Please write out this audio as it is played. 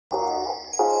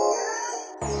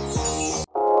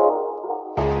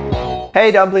Hey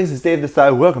dumplings, it's Dave this side.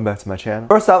 Welcome back to my channel.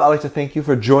 First off, I'd like to thank you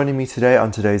for joining me today on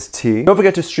today's tea. Don't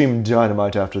forget to stream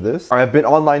Dynamite after this. I've been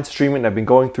online streaming and I've been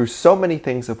going through so many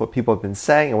things of what people have been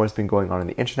saying and what's been going on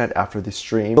the internet after the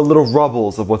stream. The little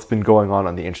rubbles of what's been going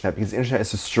on the internet because the internet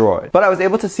is destroyed. But I was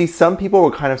able to see some people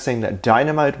were kind of saying that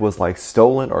Dynamite was like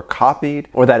stolen or copied,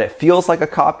 or that it feels like a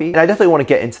copy. And I definitely want to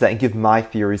get into that and give my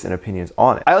theories and opinions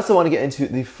on it. I also want to get into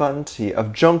the fun tea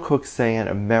of Jungkook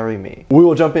saying marry me. We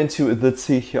will jump into the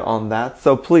tea here on that.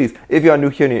 So please, if you are new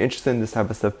here and you're interested in this type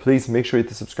of stuff, please make sure you hit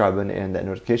the subscribe button and that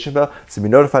notification bell so you'll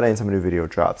be notified anytime a new video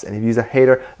drops. And if you're a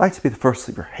hater, I'd like to be the first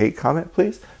to leave your hate comment,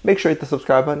 please make sure you hit the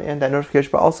subscribe button and that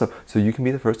notification bell also so you can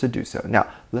be the first to do so.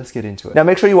 Now, let's get into it. Now,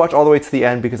 make sure you watch all the way to the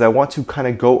end because I want to kind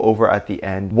of go over at the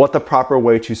end what the proper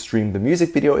way to stream the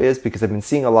music video is, because I've been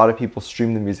seeing a lot of people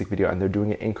stream the music video and they're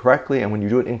doing it incorrectly, and when you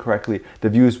do it incorrectly, the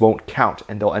views won't count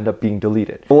and they'll end up being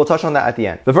deleted. But we'll touch on that at the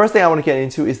end. The first thing I want to get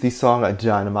into is the song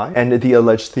Dynamite and the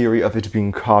alleged theory of it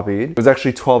being copied. It was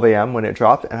actually 12 a.m. when it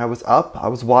dropped and I was up, I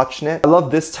was watching it. I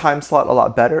love this time slot a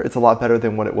lot better. It's a lot better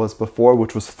than what it was before,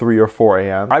 which was 3 or 4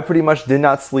 a.m. I pretty much did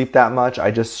not sleep that much. I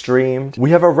just streamed. We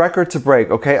have a record to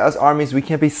break, okay? Us armies, we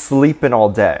can't be sleeping all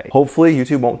day. Hopefully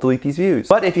YouTube won't delete these views.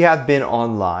 But if you have been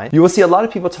online, you will see a lot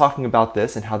of people talking about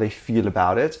this and how they feel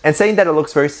about it and saying that it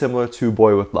looks very similar to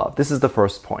Boy With Love. This is the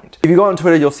first point. If you go on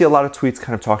Twitter, you'll see a lot of tweets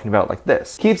kind of talking about it like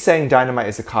this. Keep saying Dynamite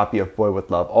is a copy of Boy With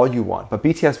Love all you want, but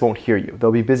BTS won't hear you.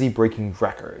 They'll be busy breaking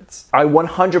records. I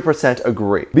 100%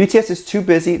 agree. BTS is too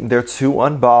busy. They're too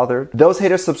unbothered. Those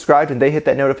haters subscribed and they hit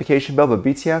that notification bell, but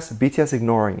BTS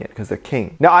ignoring it because they're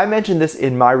king. Now, I mentioned this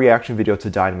in my reaction video to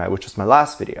Dynamite, which was my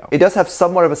last video. It does have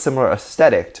somewhat of a similar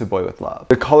aesthetic to Boy With Love.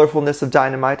 The colorfulness of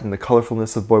Dynamite and the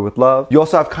colorfulness of Boy With Love. You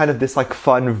also have kind of this like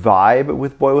fun vibe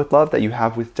with Boy With Love that you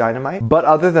have with Dynamite. But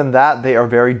other than that, they are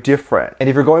very different. And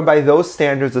if you're going by those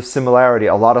standards of similarity,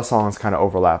 a lot of songs kind of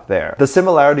overlap there. The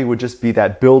similarity would just be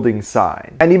that building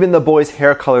sign. And even the boys'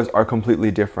 hair colors are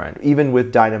completely different. Even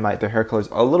with Dynamite, their hair colors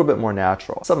are a little bit more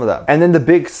natural. Some of them. And then the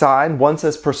big sign, one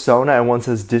says persona and one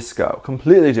says disco.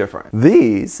 Completely different.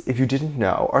 These, if you didn't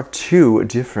know, are two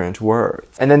different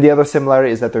words. And then the other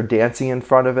similarity is that they're dancing in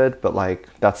front of it, but like,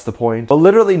 that's the point. But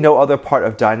literally no other part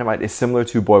of Dynamite is similar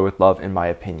to Boy With Love in my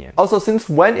opinion. Also, since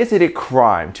when is it a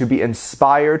crime to be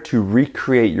inspired to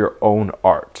recreate your own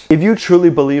art? If you truly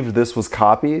believed this was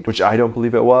copied, which I don't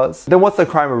believe it was, then what's the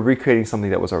crime of recreating something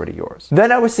that was already yours?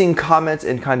 Then I was seeing comments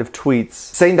and kind of tweets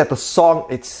saying that the song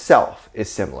itself is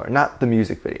similar, not the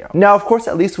music video. Now, of course,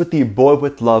 at least with the Boy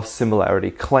With Love similarity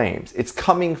claims, it's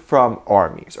coming from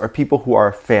armies or people who are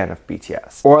a fan of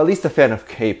BTS, or at least a fan of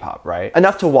K-pop, right?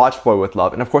 Enough to watch Boy With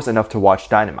Love, and of course enough to watch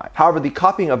Dynamite. However, the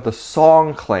copying of the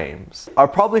song claims are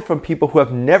probably from people who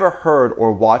have never heard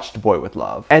or watched Boy With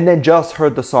Love, and then just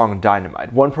heard the song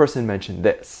Dynamite. One person mentioned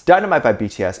this. Dynamite by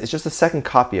BTS is just a second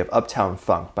copy of Uptown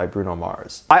Funk by Bruno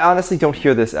Mars. I honestly don't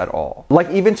hear this at all. Like,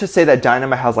 even to say that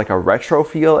Dynamite has like a retro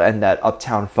feel and that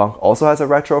Uptown Funk also has a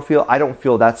retro feel, I don't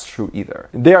feel that's true either.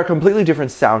 They are completely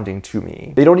different sounding to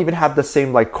me. They don't even have the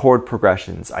same like chord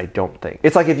progressions, I don't think.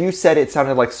 It's like if you said it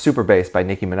sounded like Super Bass by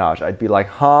Nicki Minaj, I'd be like,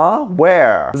 huh?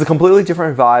 Where? There's a completely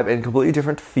different vibe and completely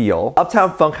different feel.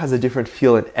 Uptown Funk has a different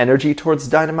feel and energy towards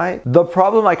Dynamite. The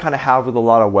problem I kind of have with a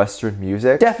lot of Western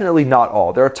music, definitely not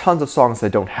all, there are tons of songs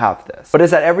that don't have this, but is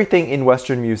that everything in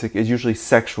Western music is usually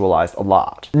sexualized a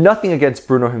lot. Nothing against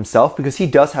Bruno himself, because he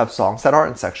does have songs that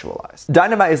aren't sexualized.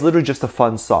 Dynamite is literally just a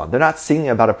fun song. They're not singing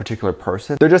about a particular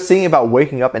person. They're just singing about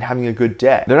waking up and having a good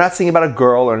day. They're not singing about a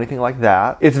girl or anything like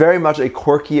that. It's very much a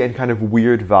quirky and kind of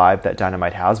weird vibe that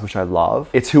Dynamite has, which I love.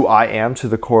 It's who I am to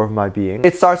the core of my being.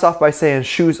 It starts off by saying,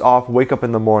 shoes off, wake up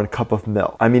in the morning, cup of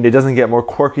milk. I mean, it doesn't get more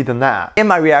quirky than that. In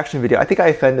my reaction video, I think I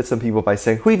offended some people by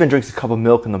saying, who even drinks a cup of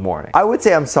milk in the morning? I would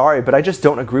say I'm sorry, but I just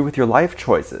don't agree with your life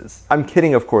choices. I'm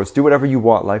kidding, of course. Do whatever you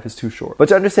want. Life is too short. But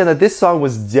to understand that this song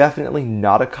was definitely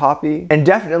not a copy, and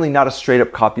definitely not a straight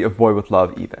up copy of Boy With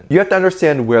Love even. You have to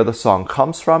understand where the song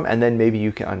comes from, and then maybe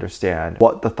you can understand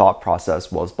what the thought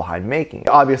process was behind making it.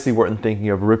 Obviously weren't thinking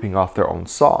of ripping off their own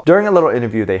song. During a little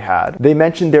interview they had, they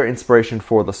mentioned their inspiration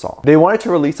for the song. They wanted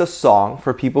to release a song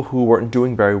for people who weren't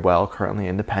doing very well currently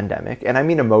in the pandemic, and I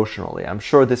mean emotionally. I'm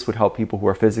sure this would help people who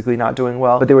are physically not doing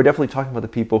well, but they were definitely talking about the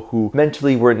people who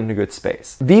mentally weren't in a good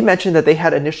space. V mentioned that they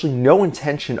had initially no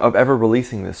intention of ever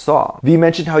releasing this song. V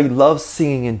mentioned how he loves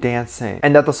singing and dancing,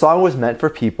 and that the song was meant for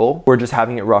people who are just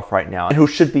having it rough right now and who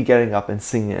should be getting up and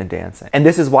singing and dancing. And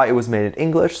this is why it was made in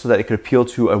English, so that it could appeal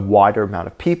to a wider amount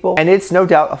of people. And it's no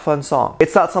doubt a fun song.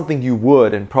 It's not something you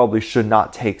would and probably should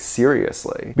not take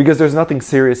seriously, because there's nothing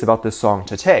serious about this song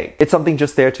to take. It's something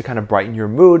just there to kind of brighten your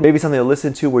mood, maybe something to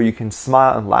listen to where you can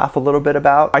smile and laugh a little bit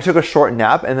about. I took a short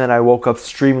nap and then I woke woke up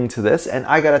streaming to this, and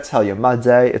I gotta tell you, my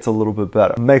day, it's a little bit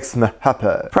better. Makes me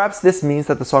happy. Perhaps this means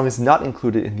that the song is not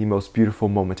included in the Most Beautiful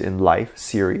Moment in Life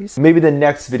series. Maybe the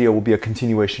next video will be a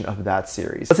continuation of that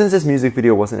series. But since this music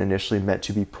video wasn't initially meant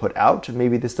to be put out,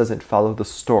 maybe this doesn't follow the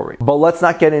story. But let's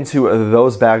not get into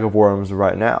those bag of worms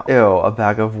right now. Ew, a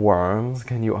bag of worms?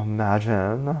 Can you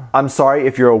imagine? I'm sorry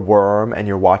if you're a worm and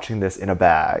you're watching this in a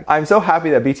bag. I'm so happy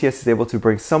that BTS is able to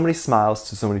bring so many smiles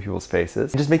to so many people's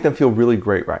faces and just make them feel really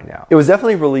great right now. It was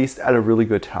definitely released at a really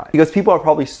good time because people are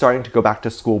probably starting to go back to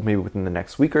school maybe within the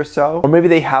next week or so, or maybe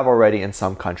they have already in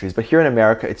some countries, but here in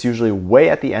America, it's usually way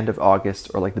at the end of August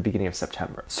or like the beginning of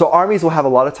September. So armies will have a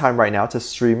lot of time right now to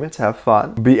stream it, to have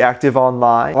fun, be active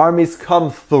online. Armies come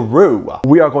through.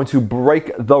 We are going to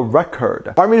break the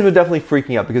record. Armies were definitely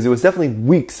freaking out because it was definitely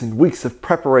weeks and weeks of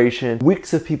preparation,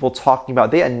 weeks of people talking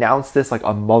about. They announced this like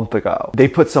a month ago. They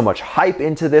put so much hype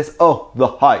into this. Oh, the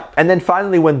hype. And then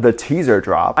finally when the teaser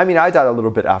dropped, I mean, I died a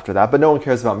little bit after that, but no one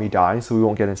cares about me dying, so we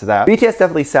won't get into that. BTS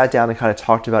definitely sat down and kind of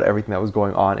talked about everything that was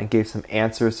going on and gave some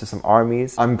answers to some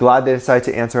armies. I'm glad they decided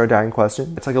to answer our dying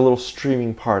question. It's like a little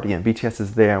streaming party and BTS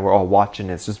is there and we're all watching.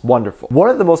 It's just wonderful. One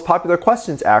of the most popular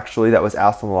questions actually that was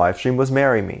asked on the live stream was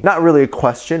marry me. Not really a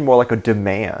question, more like a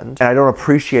demand. And I don't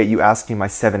appreciate you asking my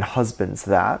 7 husbands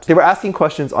that. They were asking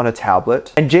questions on a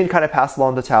tablet and Jin kind of passed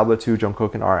along the tablet to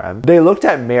Jungkook and RM. They looked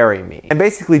at marry me and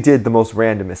basically did the most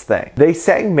randomest thing. They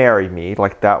sang marry me,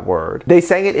 like that word. They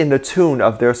sang it in the tune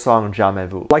of their song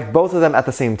Jamais-vous, like both of them at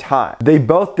the same time. They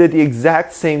both did the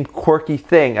exact same quirky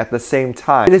thing at the same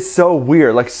time. It is so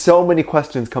weird, like so many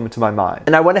questions come into my mind.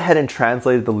 And I went ahead and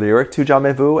translated the lyric to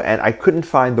Jamais-vous and I couldn't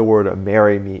find the word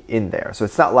marry me in there. So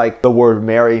it's not like the word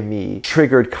marry me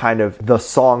triggered kind of the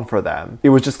song for them. It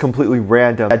was just completely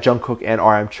random that Jungkook and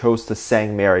RM chose to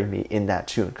sing marry me in that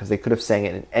tune because they could have sang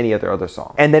it in any other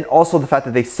song. And then also the fact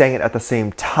that they sang it at the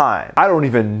same time. I don't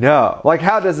even know. Like,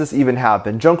 how does this even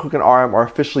happen? Jungkook and RM are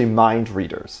officially mind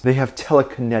readers. They have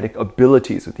telekinetic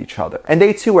abilities with each other. And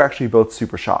they too were actually both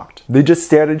super shocked. They just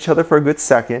stared at each other for a good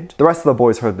second. The rest of the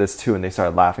boys heard this too and they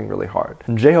started laughing really hard.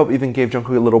 And J-Hope even gave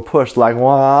Jungkook a little push like,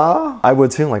 wah. I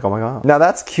would too, like, oh my god. Now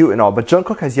that's cute and all, but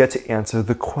Jungkook has yet to answer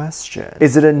the question.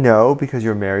 Is it a no because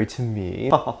you're married to me?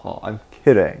 I'm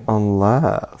kidding.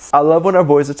 Unless. I love when our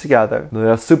boys are together. They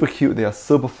are super cute. They are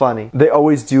super funny. They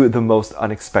always do the most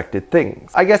unexpected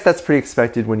things. I guess that's pretty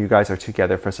expected when you guys are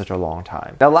together for such a long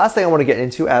time. Now, last thing I want to get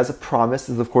into as a promise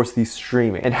is of course the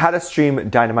streaming and how to stream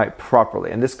Dynamite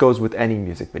properly. And this goes with any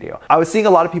music video. I was seeing a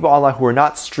lot of people online who are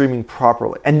not streaming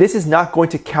properly. And this is not going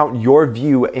to count your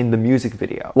view in the music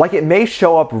video. Like, it may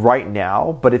show up right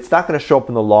now, but it's not going to show up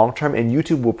in the long term and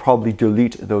YouTube will probably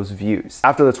delete those views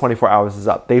after the 24 hours is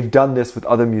up. They've done this with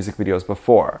other music videos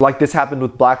before. Like this happened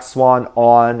with Black Swan,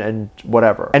 On, and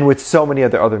whatever. And with so many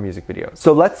other music videos.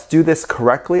 So let's do this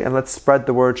correctly and let's spread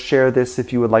the word, share this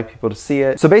if you would like people to see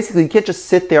it. So basically you can't just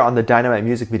sit there on the Dynamite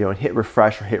music video and hit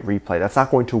refresh or hit replay. That's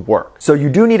not going to work. So you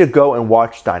do need to go and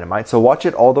watch Dynamite. So watch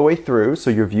it all the way through so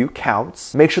your view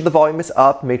counts. Make sure the volume is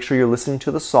up. Make sure you're listening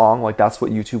to the song, like that's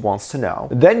what YouTube wants to know.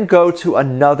 Then go to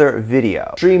another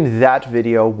video. Stream that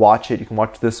video, watch it. You can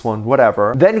watch this one,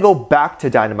 whatever. Then go back to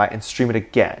Dynamite and stream it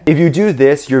again. If you do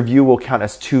this, your view will count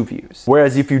as 2 views.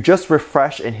 Whereas if you just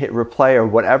refresh and hit replay or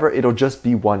whatever, it'll just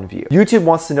be 1 view. YouTube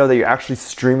wants to know that you're actually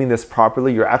streaming this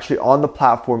properly. You're actually on the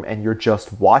platform and you're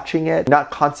just watching it,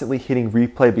 not constantly hitting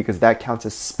replay because that counts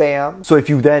as spam. So if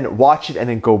you then watch it and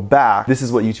then go back, this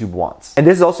is what YouTube wants. And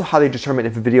this is also how they determine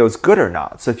if a video is good or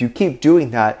not. So if you keep doing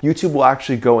that, YouTube will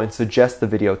actually go and suggest the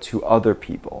video to other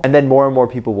people. And then more and more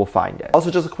people will find it.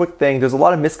 Also, just a quick thing, there's a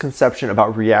lot of misconception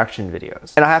about reaction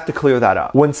videos. And I have to clear that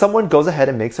up. When someone goes ahead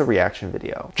and makes a reaction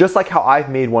video, just like how I've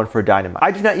made one for Dynamite,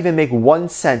 I did not even make 1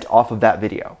 cent off of that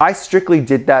video. I strictly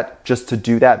did that just to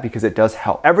do that because it does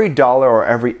help. Every dollar or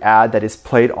every ad that is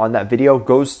played on that video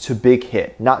goes to Big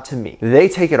Hit, not to me. They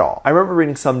take it all. I remember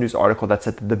reading some news article that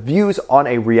said that the views on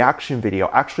a reaction video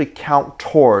actually count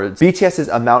towards BTS's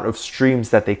amount of streams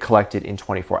that they collected in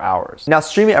 24 hours. Now,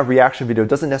 streaming a reaction video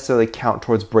doesn't necessarily count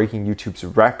towards breaking YouTube's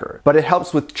record, but it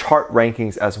helps with chart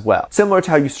rankings as well. Similar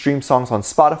to how you stream songs on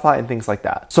Spotify and things like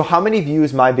that. So how many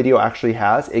views my video actually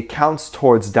has, it counts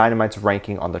towards Dynamite's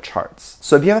ranking on the charts.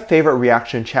 So if you have a favorite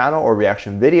reaction channel or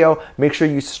reaction video, make sure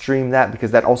you stream that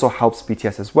because that also helps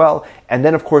BTS as well. And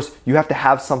then of course, you have to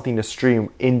have something to stream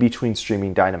in between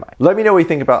streaming Dynamite. Let me know what you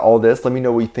think about all this. Let me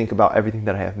know what you think about everything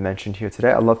that I have mentioned here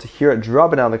today. I'd love to hear it.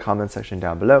 Drop it down in the comment section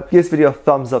down below. Give this video a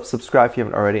thumbs up, subscribe if you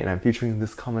haven't already, and I'm featuring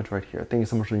this comment right here. Thank you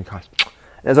so much for your guys.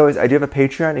 And as always, I do have a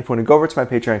Patreon. If you want to go over to my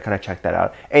Patreon and kind of check that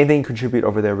out, anything you contribute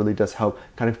over there really does help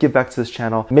kind of give back to this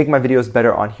channel, make my videos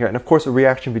better on here. And of course, the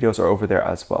reaction videos are over there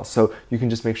as well. So you can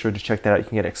just make sure to check that out. You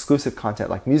can get exclusive content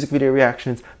like music video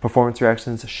reactions, performance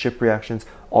reactions, ship reactions,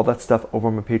 all that stuff over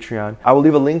on my Patreon. I will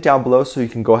leave a link down below so you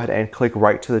can go ahead and click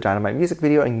right to the Dynamite music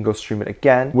video and you can go stream it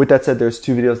again. With that said, there's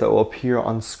 2 videos that will appear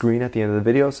on screen at the end of the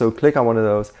video. So click on one of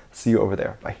those. See you over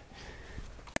there. Bye.